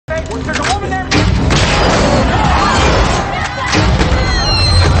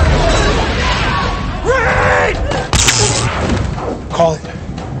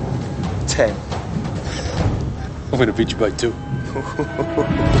gonna beat you by 2. Hey,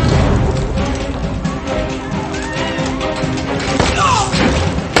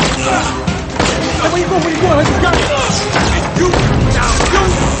 where you going? Where you going? I just got it. You down,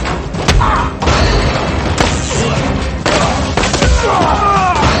 you.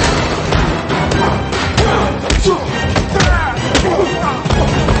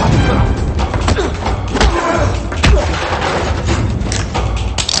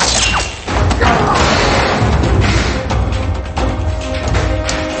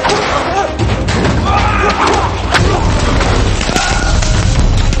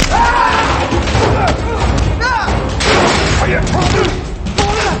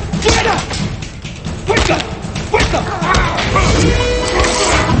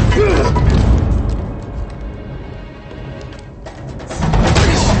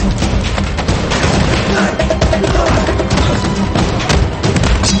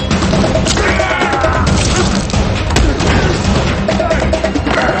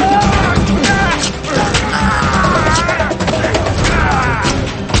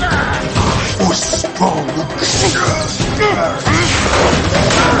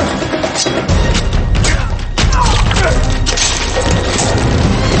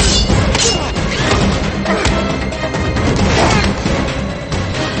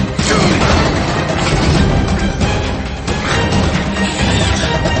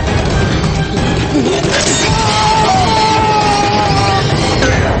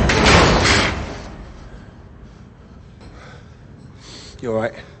 You all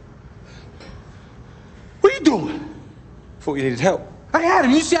right? What are you doing? Thought you needed help. I had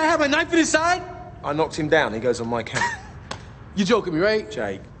him. You see I had my knife in his side? I knocked him down. He goes on my count. You joking me, right?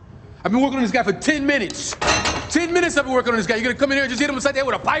 Jake. I've been working on this guy for 10 minutes. 10 minutes I've been working on this guy. You gonna come in here and just hit him upside the head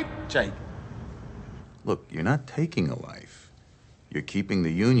with a pipe? Jake. Look, you're not taking a life. You're keeping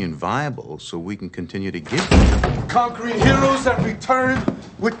the Union viable so we can continue to give you. Conquering heroes that return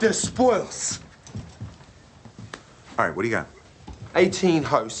with their spoils. All right, what do you got? 18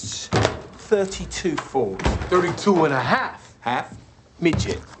 hosts, 32 forks, 32 and a half. Half?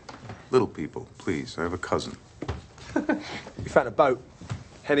 Midget. Little people, please. I have a cousin. We found a boat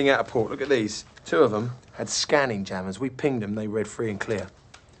heading out of port. Look at these. 2 of them had scanning jammers. We pinged them. They read free and clear.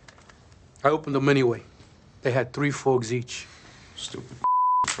 I opened them anyway. They had 3 forks each. Stupid.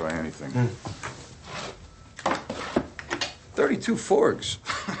 Try anything. 32 forks.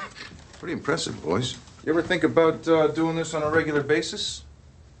 Pretty impressive, boys. You ever think about doing this on a regular basis?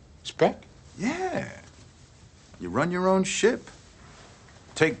 Spec? Yeah. You run your own ship.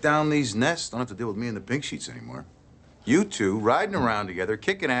 Take down these nests. Don't have to deal with me and the pink sheets anymore. You two riding around together,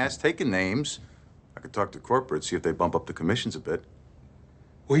 kicking ass, taking names. I could talk to corporate, see if they bump up the commissions a bit.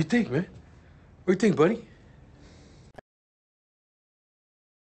 What do you think, man? What do you think, buddy?